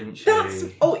record, didn't she? Was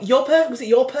it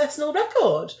your personal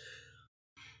record?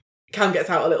 Cam gets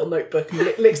out a little notebook and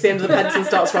licks the end of the pencil and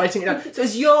starts writing it down. So it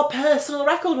was your personal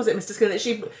record, was it, Mr. Skinner,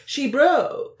 that she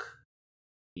broke?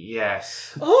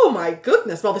 Yes. Oh my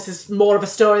goodness, well this is more of a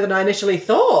story than I initially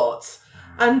thought.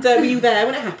 And were you there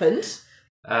when it happened?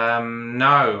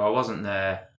 No, I wasn't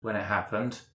there when it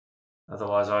happened.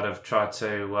 Otherwise I'd have tried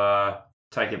to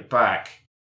take it back.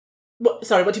 What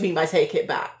do you mean by take it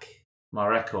back? My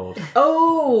record.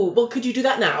 Oh, well could you do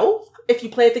that now? If you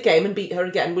played the game and beat her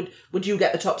again, would you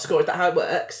get the top score? Is that how it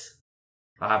works?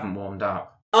 I haven't warmed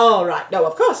up. Oh, right. No,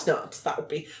 of course not. That would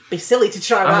be silly to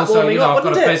try that warming up, I've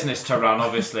got wouldn't a it? business to run,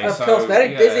 obviously. Of course,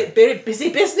 very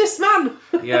busy businessman.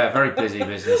 Yeah, very busy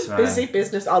businessman. Busy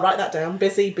business. I'll write that down.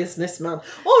 Busy businessman.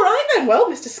 All right then.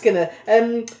 Well, Mr. Skinner,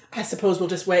 I suppose we'll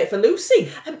just wait for Lucy.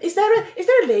 Is there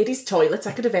a ladies' toilet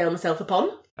I could avail myself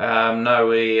upon? No,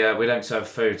 we don't serve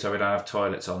food, so we don't have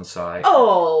toilets on site.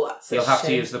 Oh, that's a You'll have to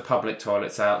shame. use the public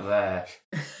toilets out there.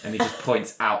 And he just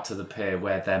points out to the pier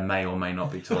where there may or may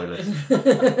not be toilets.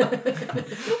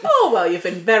 Oh well, you've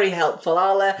been very helpful.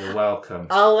 You're welcome.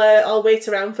 I'll wait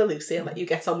around for Lucy and let you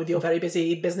get on with your very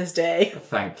busy business day.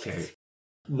 Thank you.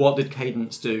 What did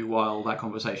Cadence do while that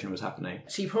conversation was happening?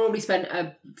 She probably spent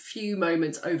a few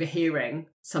moments overhearing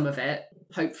some of it,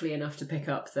 hopefully enough to pick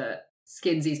up that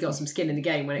Skinsy's got some skin in the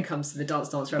game when it comes to the Dance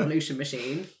Dance Revolution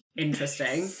machine.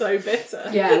 Interesting. So bitter.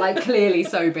 Yeah, like clearly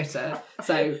so bitter.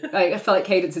 So I feel like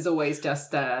Cadence is always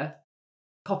just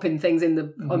popping things in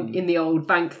the old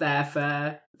bank there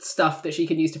for stuff that she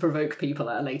can use to provoke people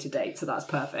at a later date. So that's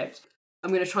perfect.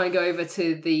 I'm going to try and go over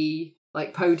to the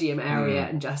podium area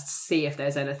and just see if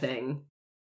there's anything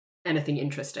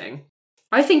interesting.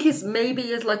 I think it's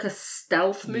maybe as like a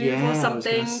stealth move or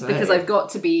something because I've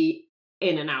got to be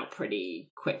in and out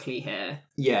pretty quickly here.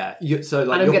 Yeah, so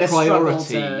And I'm your gonna priority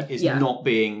struggle to- is yeah. not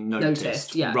being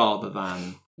noticed yeah. rather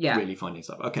than Yeah. really finding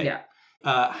stuff. Okay. Yeah.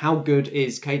 How good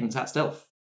is Cadence at stealth?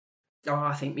 Oh,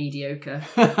 I think mediocre.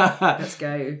 Let's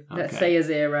go. Let's say a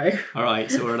 0. All right,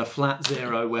 so we're at a flat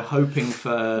 0. We're hoping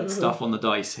for stuff on the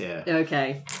dice here.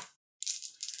 Okay.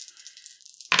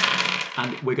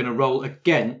 And we're going to roll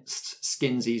against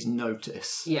Skinsy's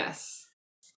notice. Yes.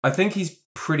 I think he's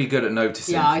pretty good at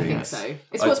noticing Yeah, I things. think so.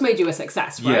 It's what's made you a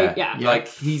success, right? Yeah. Like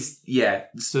he's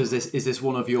So is this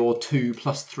one of your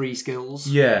 2+3 skills?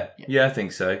 Yeah, I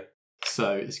think so.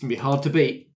 So it's going to be hard to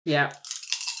beat. Yeah.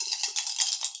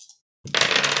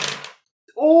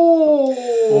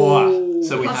 Oh!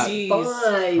 So we have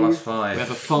 +5. We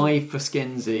have a 5 for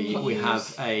Skinsy. We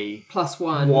have a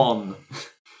 +1. 1.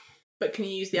 But can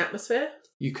you use the atmosphere?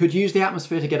 You could use the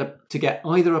atmosphere to get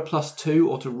either a +2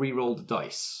 or to re-roll the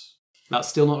dice. That's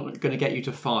still not going to get you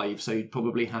to 5, so you'd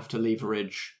probably have to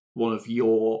leverage one of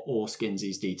your or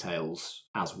Skinsy's details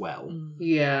as well.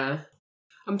 Yeah.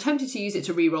 I'm tempted to use it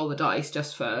to re-roll the dice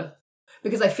just for...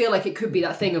 Because I feel like it could be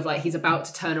that thing of he's about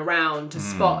to turn around to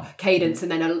spot Cadence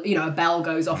and then a bell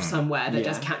goes off somewhere that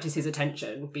just catches his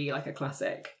attention. Would be like a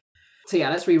classic. So yeah,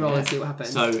 let's re-roll and see what happens.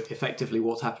 So effectively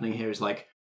what's happening here is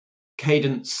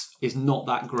Cadence is not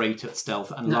that great at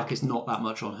stealth and luck is not that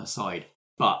much on her side.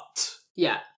 But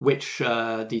which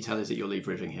detail is it you're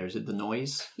leveraging here? Is it the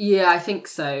noise? Yeah, I think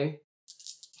so.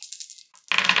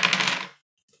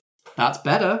 That's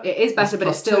better. It is better, but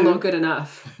it's still not good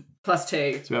enough.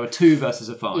 +2. So we have a 2 versus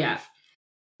a 5. Yeah.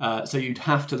 So you'd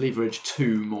have to leverage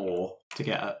 2 more to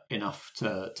get enough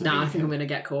to No, I beat think him. I'm going to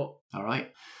get caught. All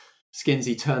right.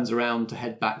 Skinsy turns around to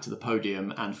head back to the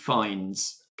podium and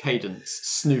finds Cadence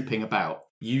snooping about.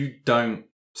 You don't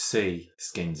see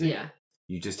Skinsy. Yeah.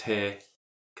 You just hear,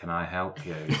 "Can I help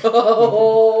you?"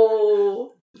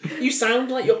 Oh, you sound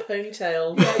like your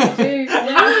ponytail. Yeah, you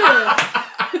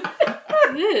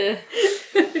do.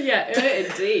 Yeah,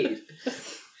 indeed.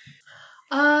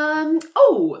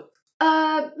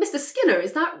 Mr. Skinner,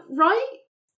 is that right?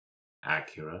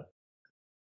 Accurate.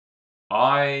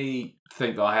 I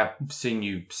think that I have seen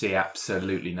you see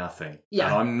absolutely nothing. Yeah.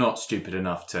 And I'm not stupid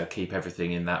enough to keep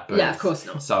everything in that booth. Yeah, of course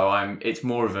not. So it's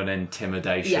more of an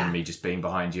intimidation, Yeah. me just being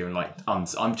behind you and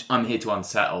I'm here to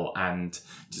unsettle and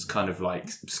just kind of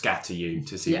scatter you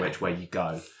to see which way you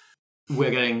go.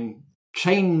 we're getting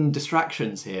chain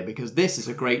distractions here because this is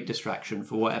a great distraction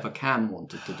for whatever Cam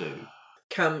wanted to do.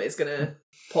 Cam is going to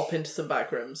pop into some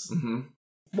back rooms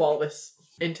while this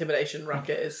intimidation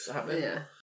racket is happening. Yeah.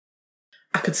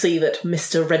 I could see that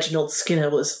Mr. Reginald Skinner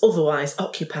was otherwise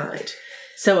occupied,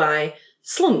 so I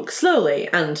slunk slowly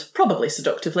and probably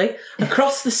seductively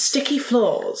across the sticky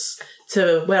floors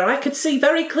to where I could see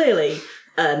very clearly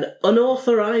an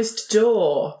unauthorised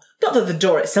door. Not that the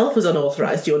door itself was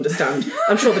unauthorised, you understand.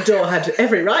 I'm sure the door had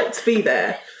every right to be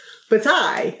there. But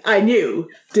I knew,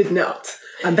 did not.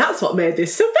 And that's what made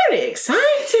this so very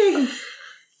exciting.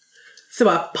 So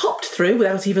I popped through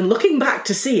without even looking back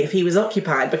to see if he was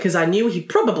occupied, because I knew he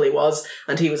probably was,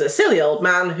 and he was a silly old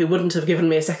man who wouldn't have given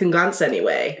me a second glance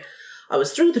anyway. I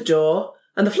was through the door,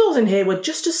 and the floors in here were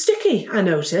just as sticky, I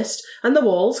noticed, and the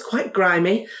walls quite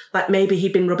grimy, like maybe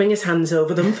he'd been rubbing his hands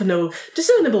over them for no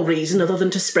discernible reason other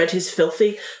than to spread his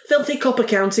filthy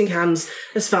copper-counting hands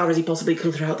as far as he possibly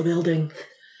could throughout the building.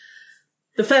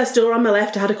 The first door on my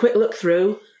left I had a quick look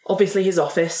through, obviously his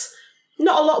office.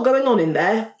 Not a lot going on in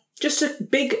there, just a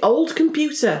big old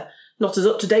computer. Not as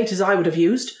up-to-date as I would have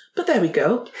used, but there we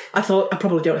go. I thought I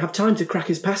probably don't have time to crack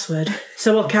his password,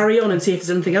 so I'll carry on and see if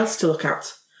there's anything else to look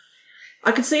at.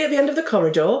 I could see at the end of the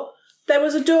corridor there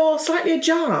was a door slightly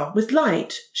ajar with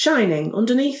light shining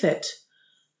underneath it.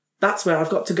 That's where I've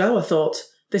got to go, I thought.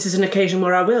 This is an occasion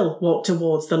where I will walk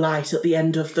towards the light at the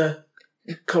end of the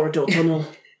corridor tunnel.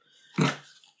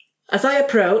 As I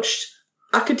approached,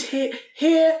 I could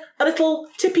hear a little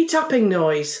tippy-tapping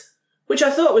noise, which I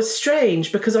thought was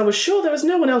strange because I was sure there was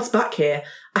no one else back here.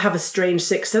 I have a strange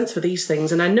sixth sense for these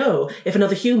things, and I know if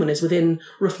another human is within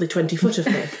roughly 20 foot of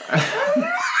me.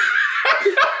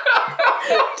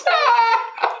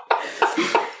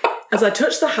 As I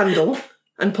touched the handle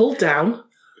and pulled down,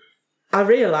 I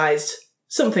realised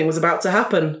something was about to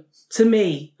happen to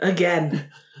me again.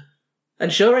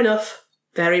 And sure enough,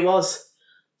 there he was,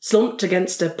 slumped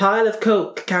against a pile of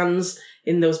Coke cans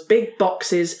in those big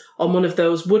boxes on one of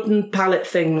those wooden pallet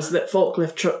things that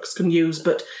forklift trucks can use.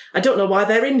 But I don't know why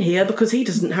they're in here, because he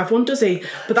doesn't have one, does he?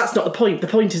 But that's not the point. The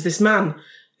point is this man.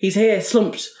 He's here,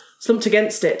 slumped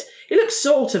against it. He looks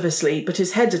sort of asleep, but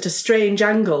his head's at a strange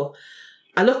angle.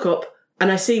 I look up and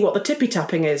I see what the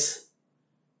tippy-tapping is.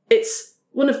 It's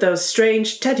one of those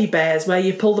strange teddy bears where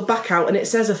you pull the back out and it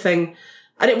says a thing.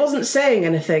 And it wasn't saying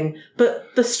anything,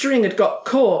 but the string had got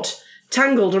caught,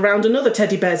 tangled around another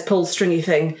teddy bear's pull stringy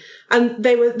thing. And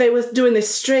they were doing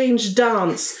this strange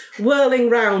dance, whirling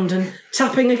round and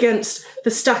tapping against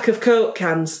the stack of Coke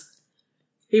cans.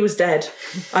 He was dead.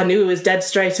 I knew he was dead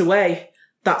straight away.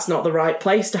 That's not the right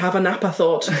place to have a nap, I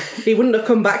thought. He wouldn't have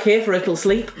come back here for a little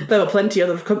sleep. There were plenty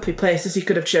other comfy places he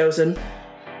could have chosen.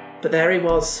 But there he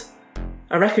was.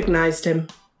 I recognised him.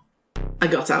 I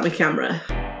got out my camera.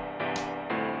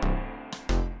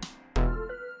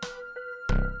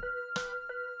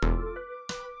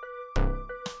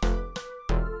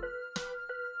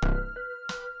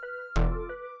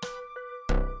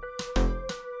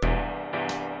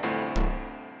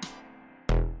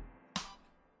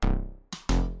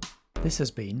 This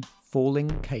has been Falling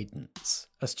Cadence,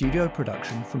 a studio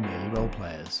production from Merely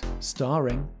Roleplayers,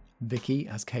 starring Vicky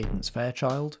as Cadence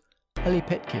Fairchild, Ellie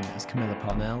Pitkin as Camilla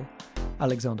Parnell,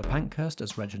 Alexander Pankhurst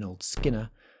as Reginald Skinner,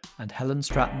 and Helen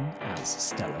Stratton as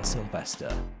Stella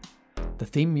Sylvester. The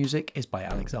theme music is by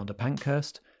Alexander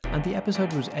Pankhurst, and the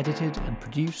episode was edited and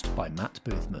produced by Matt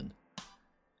Boothman.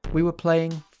 We were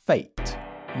playing Fate,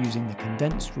 using the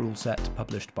condensed rule set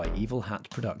published by Evil Hat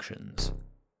Productions.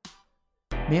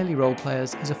 Merely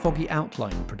Roleplayers is a Foggy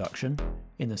Outline production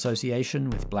in association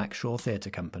with Blackshaw Theatre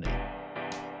Company.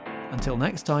 Until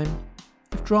next time,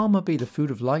 if drama be the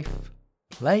food of life,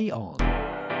 play on.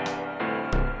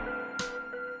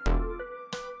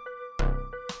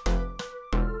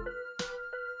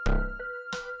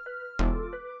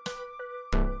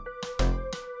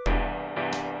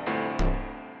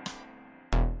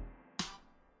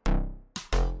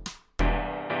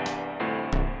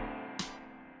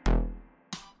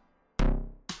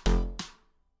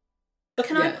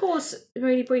 Can I pause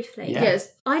really briefly? Yeah.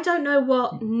 Yes. I don't know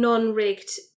what non-rigged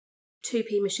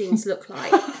 2p machines look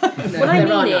like. No, What I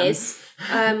there are mean none. is,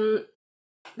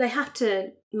 they have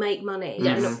to make money.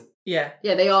 Yes. Yeah.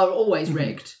 Yeah, they are always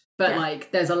rigged. But, Yeah.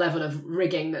 like, there's a level of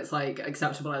rigging that's, like,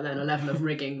 acceptable, and then a level of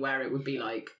rigging where it would be,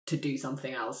 like, to do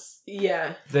something else.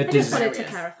 Yeah. They're I just designed. wanted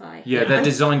to clarify. Yeah, they're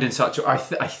designed in such a... I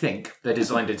think they're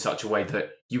designed in such a way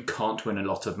that you can't win a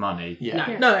lot of money.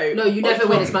 Yeah. No. No, you Well, never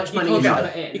win as much money as can't you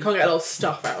get, put in. You can't get a lot of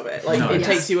stuff out of it. Like, No. it Yes.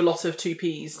 takes you a lot of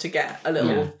 2p's to get a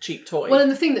little cheap toy. Well, and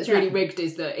the thing that's really rigged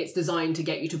is that it's designed to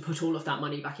get you to put all of that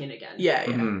money back in again. yeah.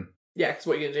 Mm. Yeah, because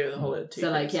what are you going to do with a whole load of 2p? So,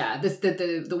 like, yeah,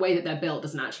 the way that they're built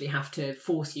doesn't actually have to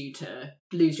force you to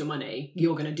lose your money.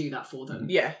 You're going to do that for them.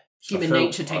 Yeah. Human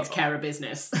nature takes care of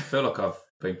business. I feel like I've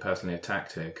been personally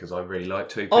attacked here because I really like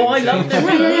 2p Oh, I machines. love them.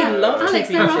 I love Alex,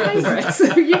 2p they're our machines. favourites.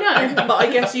 You know. But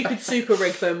I guess you could super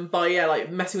rig them by,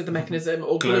 like, messing with the mechanism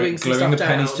or gluing some stuff the down.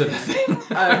 pennies to the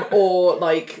thing. Or,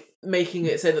 like, making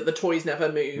it so that the toys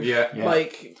never move. Yeah.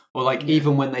 Like, Or like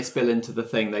even when they spill into the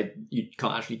thing, you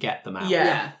can't actually get them out.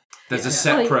 yeah. There's a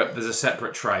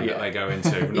separate tray that they go into.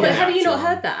 But not have you the not actual-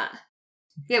 heard that?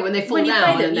 Yeah, when they fall When you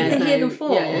down play them, and you there's can hear no- them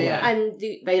fall. Yeah. And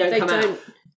They don't come out.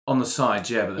 On the side,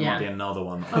 yeah, but there Yeah. might be another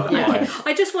one. Okay.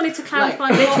 I just wanted to clarify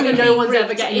Like, what literally the no one's rigged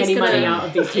ever getting is any gonna- money out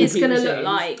of these 2p It's going to machines. look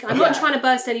like. I'm not trying to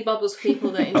burst any bubbles for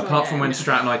people that enjoy Apart it. from when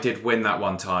Strat and I did win that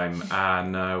one time,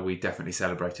 and we definitely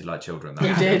celebrated like children. That You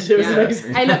night. did. It was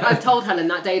amazing. Hey, look, I've told Helen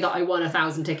that day that I won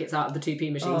 1,000 tickets out of the 2p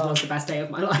machines was the best day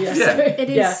of my life. Yeah. So- It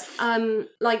is Yeah.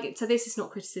 like, so this is not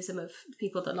criticism of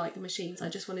people that like the machines. I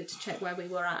just wanted to check where we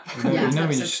were at. You know, when So-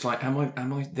 you're just like, am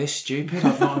I this stupid?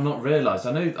 I've not realised.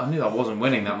 I knew I wasn't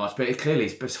winning that much, but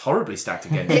it's horribly stacked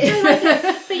against me.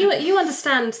 but you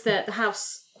understand that the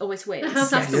house always wins. The house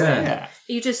has to Yeah. win. Yeah.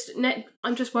 You just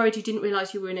I'm just worried you didn't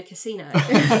realise you were in a casino.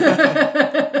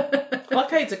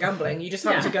 Arcades are gambling. You just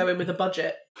have Yeah. to go in with a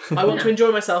budget. I want to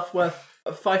enjoy myself worth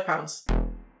 £5.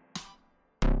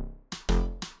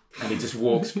 And he just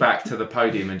walks back to the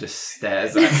podium and just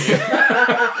stares at you.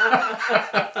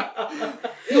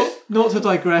 Not to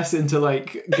digress into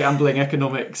like gambling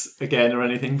economics again or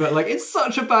anything, but like it's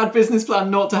such a bad business plan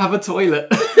not to have a toilet.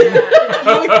 you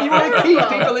want to keep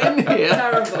people in here.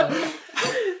 Terrible.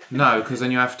 No, because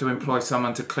then you have to employ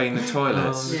someone to clean the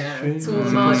toilets. Yeah, True. it's all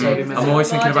margins. I'm always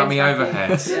thinking about me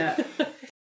Margins overheads. Yeah.